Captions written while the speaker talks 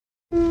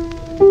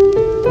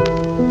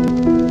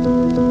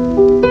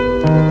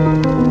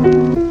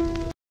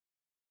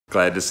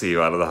Glad to see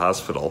you out of the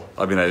hospital.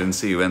 I mean, I didn't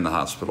see you in the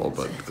hospital,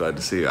 but glad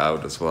to see you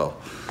out as well.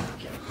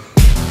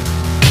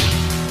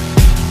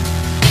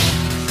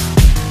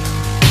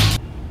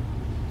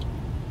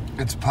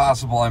 It's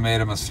possible I made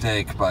a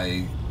mistake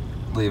by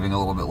leaving a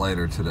little bit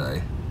later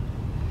today.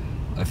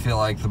 I feel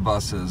like the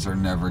buses are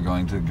never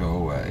going to go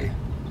away.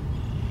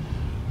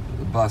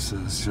 The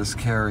buses just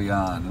carry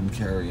on and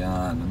carry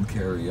on and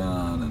carry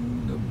on,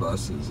 and the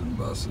buses and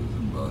buses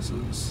and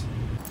buses.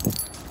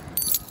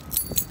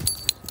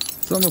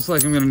 It's almost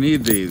like I'm gonna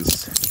need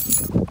these.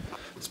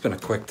 It's been a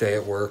quick day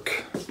at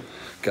work.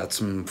 Got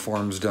some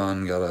forms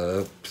done, got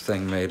a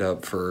thing made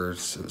up for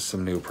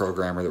some new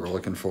programmer that we're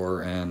looking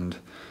for, and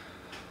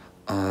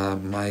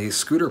my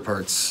scooter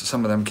parts,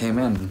 some of them came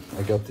in.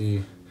 I got the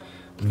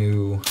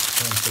new turn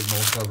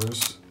signal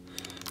covers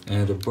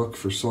and a book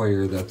for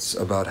Sawyer that's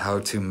about how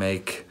to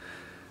make,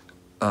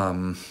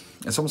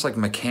 it's almost like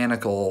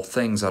mechanical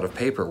things out of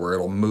paper where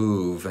it'll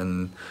move,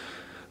 and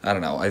I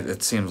don't know,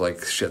 it seems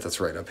like shit that's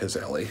right up his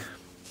alley.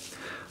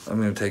 I'm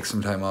gonna take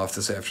some time off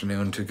this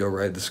afternoon to go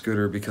ride the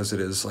scooter because it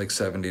is like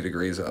 70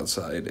 degrees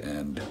outside,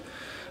 and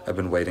I've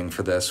been waiting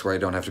for this where I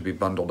don't have to be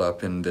bundled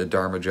up in the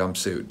Dharma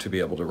jumpsuit to be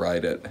able to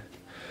ride it.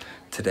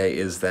 Today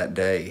is that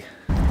day.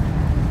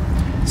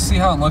 See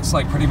how it looks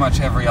like pretty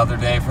much every other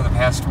day for the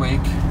past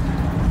week?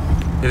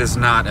 It is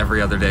not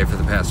every other day for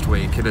the past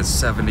week. It is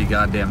 70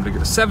 goddamn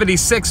degrees,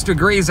 76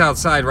 degrees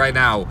outside right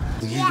now.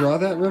 Did you draw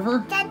that,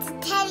 River? That's a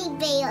teddy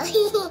bear.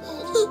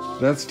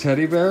 That's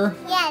Teddy Bear?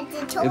 Yeah,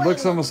 it's a toy. It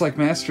looks almost like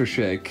Master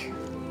Shake.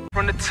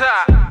 From the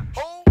top.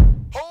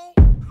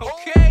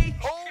 Okay.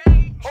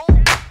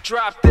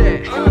 Drop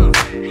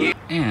that.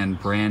 And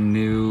brand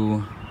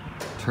new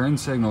turn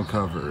signal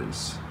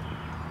covers.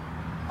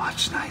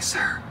 Much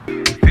nicer.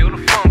 Feel the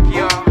funk,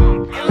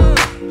 y'all.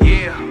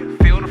 Yeah,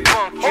 feel the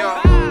funk,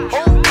 y'all.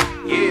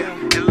 Yeah,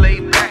 and lay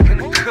back in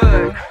the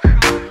cut.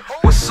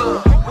 What's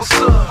up? What's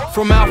up?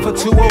 From Alpha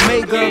to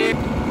Omega.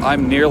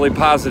 I'm nearly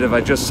positive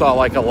I just saw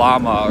like a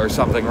llama or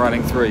something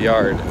running through a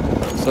yard.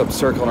 So I'm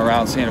circling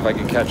around seeing if I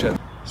can catch it.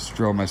 Just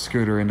drove my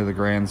scooter into the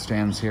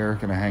grandstands here.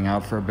 Gonna hang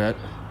out for a bit.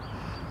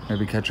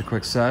 Maybe catch a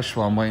quick sesh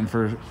while I'm waiting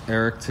for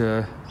Eric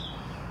to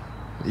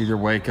either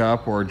wake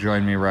up or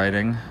join me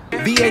riding.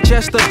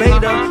 VHS the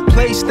beta,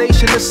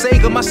 PlayStation the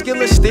Sega, my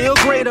skill is still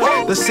greater.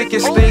 The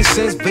sickest thing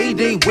since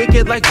VD,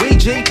 wicked like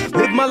VG.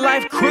 Live my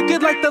life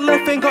crooked like the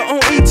left finger on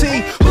ET.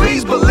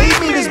 Please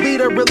believe me, this be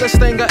the realest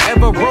thing I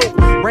ever wrote.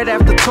 Right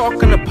after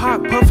talking to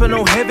Pop, puffing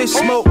on heavy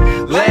smoke.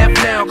 Laugh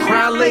now,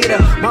 cry later.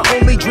 My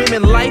only dream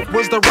in life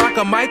was to rock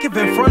a mic in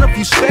front of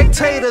you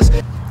spectators.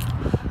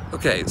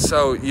 Okay,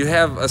 so you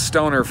have a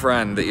stoner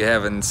friend that you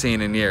haven't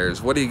seen in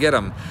years. What do you get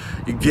him?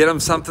 You get him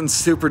something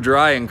super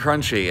dry and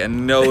crunchy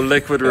and no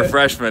liquid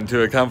refreshment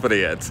to accompany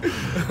it.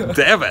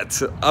 Damn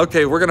it.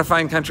 Okay, we're gonna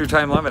find Country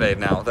Time Lemonade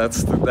now.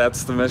 That's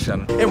the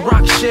mission. And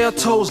rock shell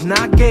toes,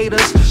 not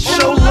gators.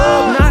 Show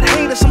love, not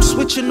haters. I'm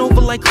switching over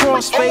like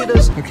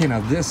crossfaders. Okay, now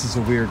this is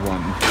a weird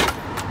one.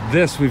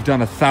 This we've done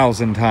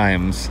 1,000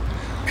 times.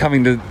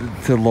 Coming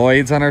to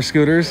Lloyd's on our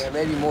scooters. Yeah,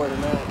 maybe more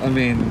than that. I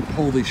mean,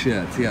 holy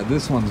shit. Yeah,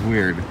 this one's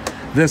weird.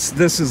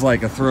 This is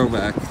like a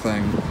throwback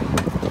thing.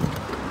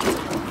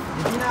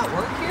 Did you not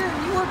work here?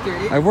 You worked here,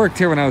 didn't you? I worked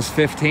here when I was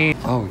 15.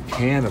 Oh, a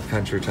can of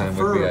Country Time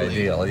would be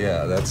ideal.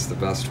 Yeah, that's the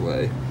best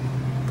way.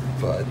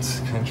 But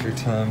Country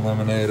Time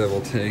lemonade I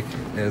will take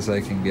as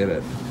I can get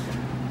it.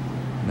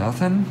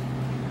 Nothing?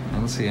 I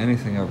don't see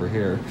anything over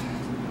here.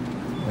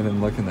 I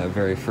didn't look in that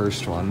very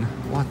first one.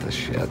 What the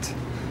shit?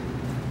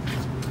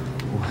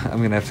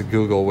 I'm gonna have to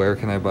Google where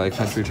can I buy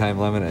Country Time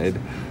lemonade.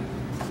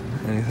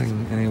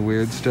 Any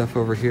weird stuff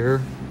over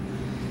here?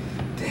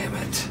 Damn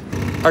it.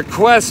 Our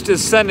quest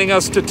is sending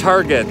us to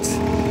Target.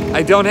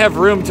 I don't have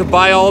room to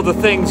buy all the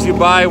things you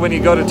buy when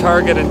you go to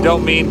Target and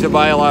don't mean to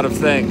buy a lot of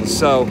things.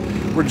 So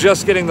we're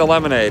just getting the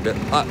lemonade.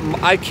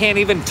 I can't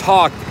even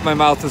talk, my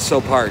mouth is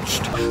so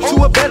parched.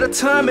 To a better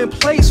time and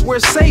place where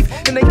it's safe,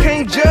 and they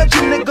can't judge a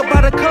nigga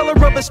by the color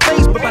of his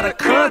face, but by the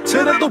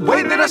content of the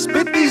way that I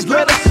spit these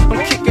letters.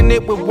 I'm kicking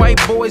it with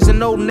white boys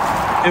and old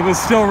It was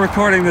still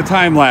recording the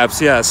time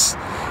lapse, yes.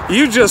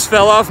 You just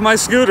fell off my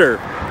scooter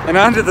and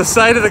onto the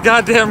side of the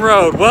goddamn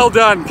road. Well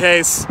done,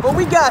 Case. Well,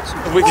 we got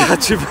you. We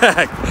got you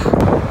back.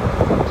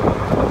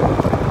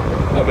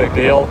 No big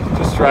deal.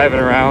 Just driving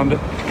around.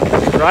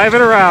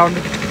 Driving around.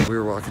 We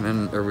were walking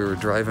in, or we were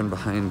driving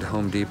behind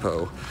Home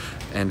Depot,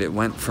 and it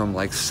went from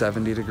like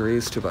 70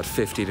 degrees to about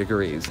 50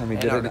 degrees.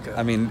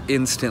 I mean,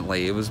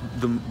 instantly. It was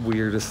the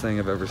weirdest thing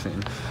I've ever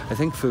seen. I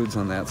think food's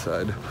on that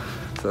side,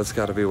 so that's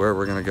got to be where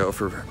we're gonna go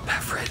for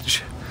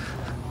beverage.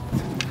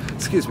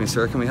 Excuse me,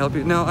 sir, can we help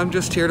you? No, I'm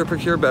just here to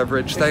procure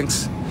beverage,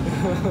 thanks.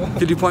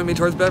 Could you point me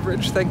towards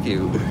beverage? Thank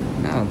you.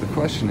 Now, the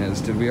question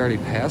is, did we already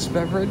pass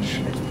beverage?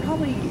 It's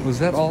probably... Was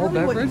that all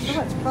beverage?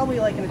 It's probably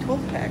like in a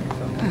 12-pack or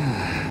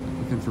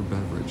something. Looking for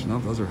beverage. No,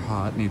 those are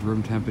hot. Need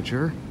room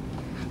temperature.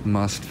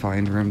 Must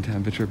find room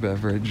temperature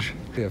beverage.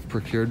 We have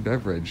procured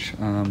beverage.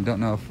 Don't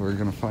know if we're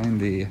gonna find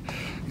the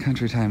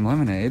Country Time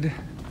lemonade.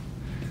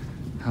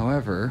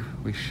 However,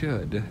 we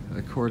should,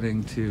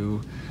 according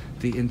to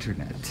the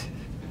internet.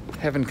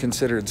 Haven't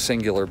considered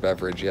singular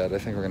beverage yet. I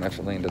think we're gonna have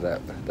to lean to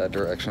that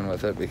direction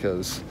with it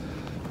because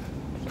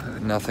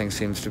nothing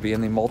seems to be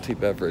in the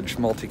multi-beverage,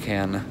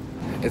 multi-can.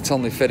 It's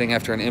only fitting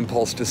after an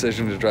impulse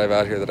decision to drive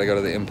out here that I go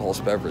to the impulse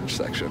beverage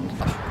section.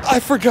 I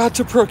forgot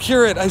to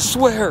procure it, I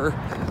swear.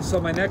 So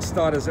my next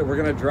thought is that we're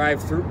gonna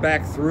drive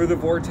back through the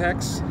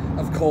vortex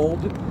of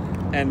cold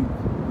and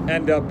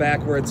end up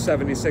back where it's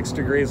 76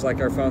 degrees like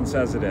our phone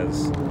says it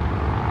is.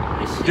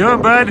 Do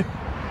it, bud.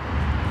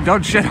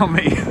 Don't shit on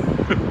me.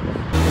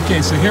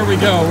 Okay, so here we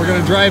go. We're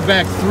gonna drive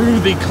back through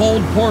the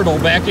cold portal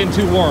back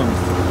into warmth.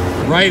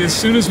 Right, as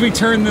soon as we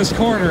turned this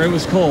corner, it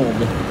was cold.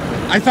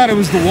 I thought it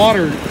was the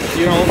water,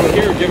 you know, over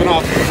here giving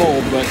off the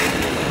cold, but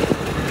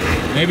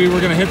maybe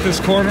we're gonna hit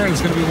this corner and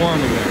it's gonna be warm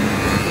again.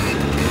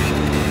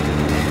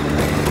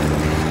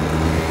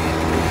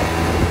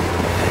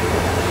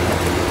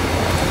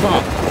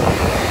 Huh.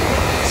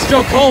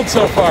 Still cold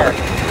so far.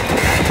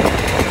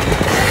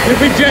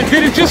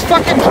 Did it just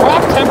fucking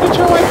drop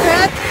temperature like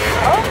that?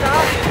 Oh,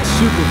 God.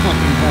 Super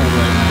fucking cold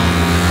right now.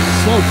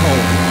 So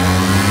cold.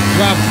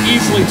 Dropped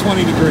easily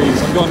 20 degrees.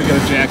 I'm going to get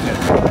a jacket.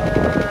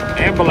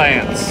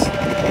 Ambulance.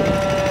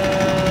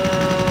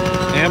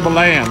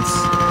 Ambulance.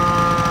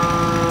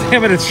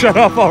 Damn it, it shut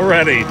off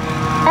already.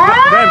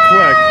 That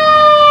quick.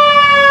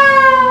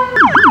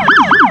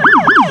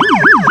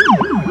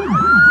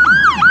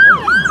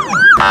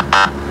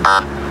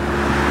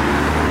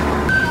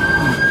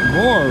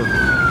 More.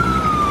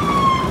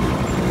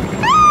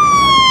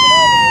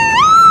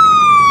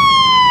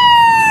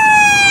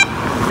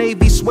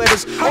 Navy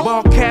sweaters,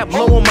 ball cap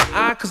low on my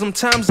eye, cause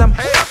sometimes I'm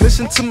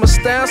listening to my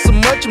style so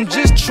much, I'm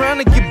just trying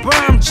to get by,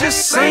 I'm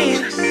just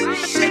saying.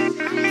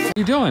 What are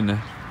you doing?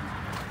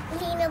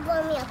 Lina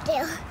brought me up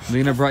there.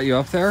 Lina brought you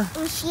up there?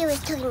 And she was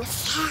taking a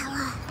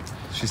shower.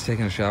 She's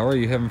taking a shower. Are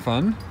you having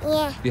fun?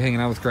 Yeah. You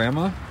hanging out with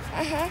Grandma?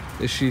 Uh-huh.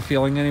 Is she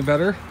feeling any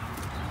better?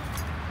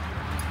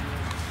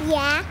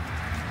 Yeah.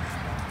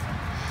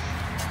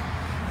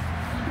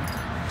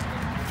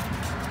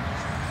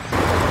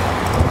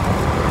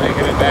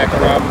 Making it back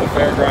around the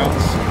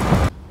fairgrounds.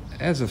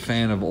 As a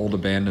fan of old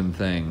abandoned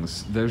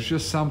things, there's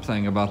just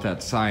something about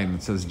that sign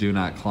that says "Do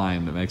not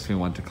climb" that makes me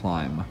want to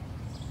climb.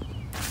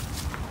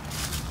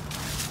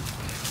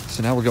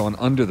 So now we're going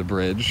under the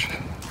bridge.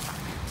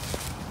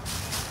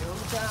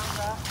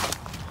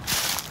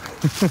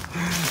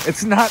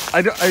 It's not,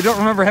 I don't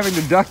remember having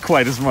to duck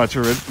quite as much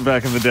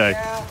back in the day.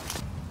 Yeah.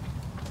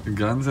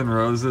 Guns N'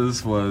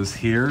 Roses was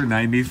here,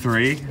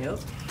 93. Yep.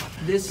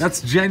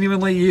 That's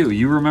genuinely you.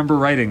 You remember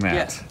writing that.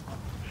 Yes.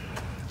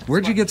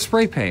 Where'd you get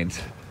spray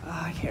paint?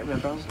 I can't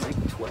remember. I was like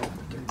 12 or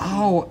 13.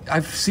 Oh,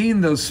 I've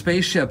seen those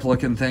spaceship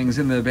looking things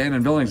in the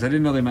abandoned buildings. I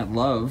didn't know they meant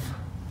love.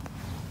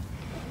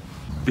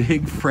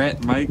 Big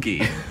Frat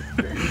Mikey.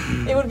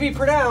 It would be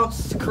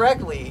pronounced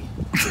correctly.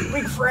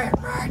 Big Frat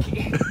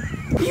Mikey.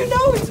 You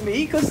know it's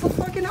me, because the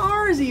fucking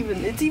R is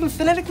it's even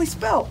phonetically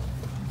spelled.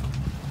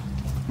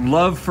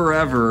 Love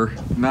forever,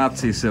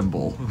 Nazi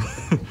symbol.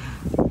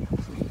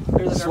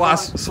 There's a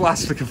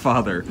Swastika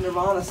father.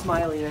 Nirvana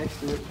smiley next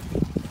to it.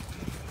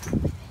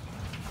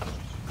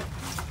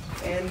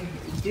 And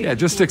Yeah,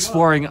 just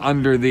exploring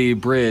under the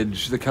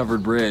bridge, the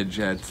covered bridge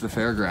at the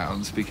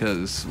fairgrounds,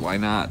 because why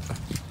not?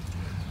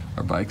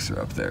 Our bikes are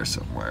up there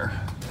somewhere.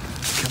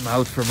 Come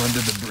out from under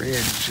the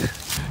bridge.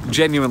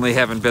 Genuinely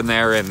haven't been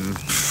there in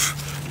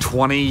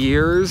 20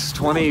 years,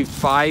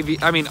 25,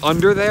 I mean,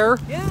 under there?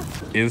 Yeah.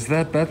 Is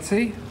that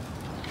Betsy?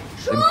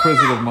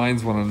 Inquisitive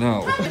minds want to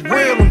know.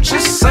 Real, I'm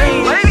just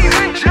saying. Ladies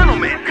and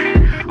gentlemen,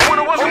 I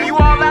want to welcome you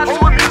all out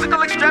to a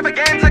musical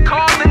extravaganza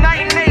called the Night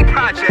and Day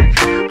Project.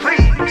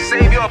 Please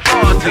save your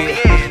applause to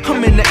the end.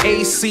 I'm in the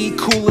AC,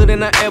 cooler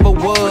than I ever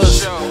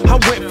was. I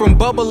went from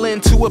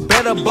bubbling to a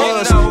better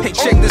buzz. Hey,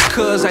 check this,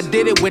 cuz I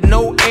did it with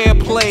no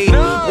airplay.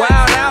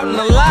 Wild out in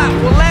the lot,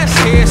 well, that's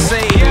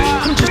hearsay.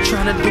 I'm just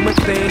trying to do my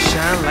thing,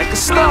 shine like a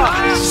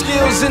star.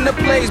 Skills in the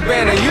place,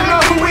 banner, you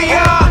know who we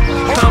are.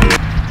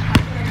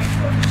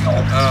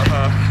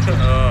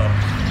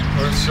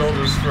 Her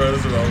shoulder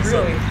spreads and all of a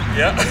sudden.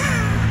 Yeah.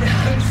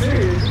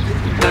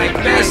 Like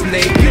that's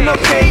Nate, you know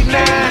K9.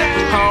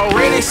 I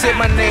already said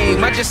my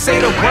name, I just say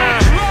the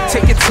rhyme.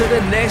 Take it to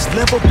the next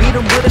level, beat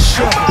him with a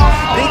shovel.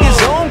 Dig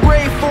his own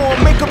grave for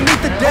him, make him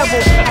meet the devil.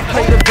 I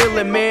play the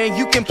villain, man,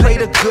 you can play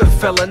the good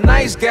fella.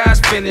 Nice guys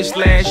finish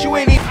last, you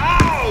ain't even.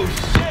 Oh,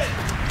 shit.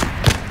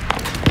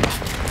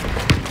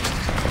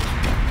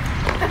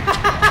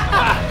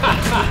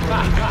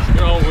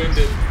 You're all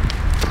winded.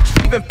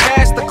 Even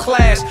past the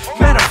class.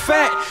 Matter of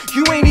fact,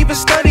 you ain't even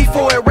study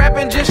for it.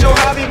 Rapping just your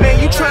hobby, man.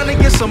 You trying to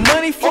get some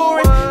money for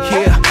it?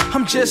 Yeah,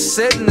 I'm just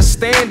setting the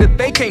standard.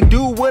 They can't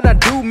do what I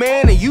do,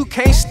 man, and you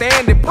can't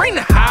stand it. Bring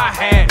the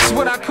hi-hat. That's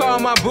what I call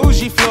my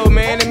bougie flow,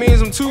 man. It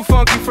means I'm too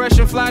funky, fresh,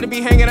 and fly to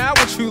be hanging out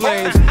with you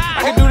lanes.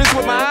 I can do this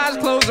with my eyes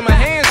closed and my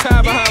hands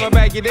tied behind my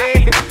back. You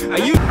dig?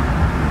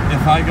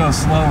 If I go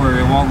slower,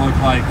 it won't look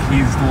like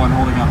he's the one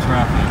holding up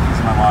traffic.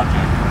 Is my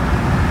logic.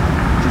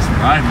 Just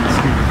riding the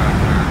scooter back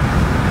there.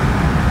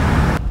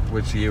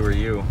 Which you are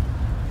you?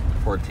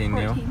 14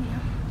 you? 14 you.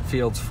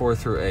 Fields 4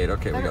 through 8.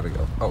 Okay, we gotta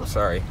go. Oh,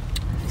 sorry.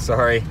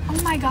 Sorry.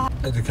 Oh my god.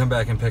 I had to come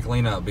back and pick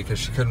Lena up because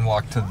she couldn't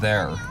walk to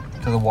there,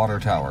 to the water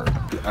tower.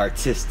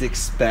 Artistic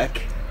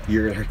spec.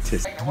 You're an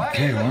artistic.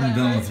 Okay, well, I'm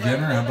done with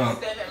dinner. How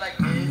about...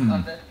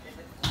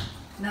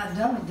 Not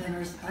done with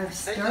dinners. I've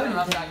started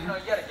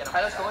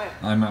dinner.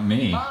 I'm not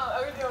me.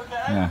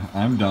 Yeah,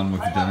 I'm done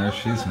with dinner.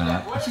 She's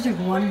not. She took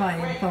one bite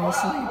and fell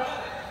asleep.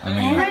 I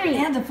mean,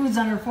 And the food's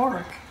on her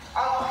fork.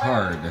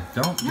 hard.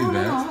 Don't do No,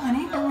 that.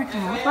 honey, don't look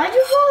at Why'd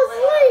you fall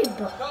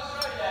asleep?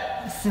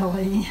 it.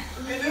 Silly.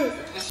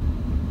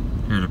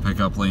 Here to pick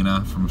up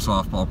Lena from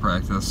softball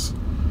practice.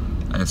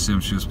 I assume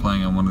she was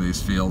playing on one of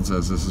these fields,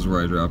 as this is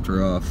where I dropped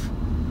her off.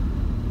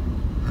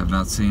 Have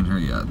not seen her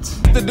yet.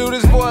 To do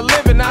this for a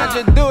living, I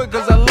just do it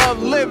cause I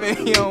love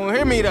living. You don't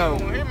hear me though.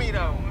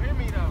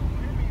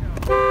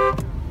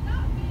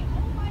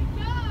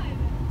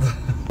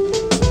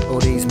 All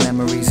these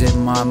memories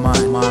in my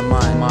mind, my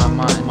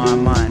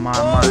mind.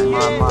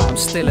 I'm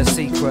still a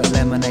secret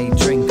lemonade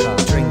drinker.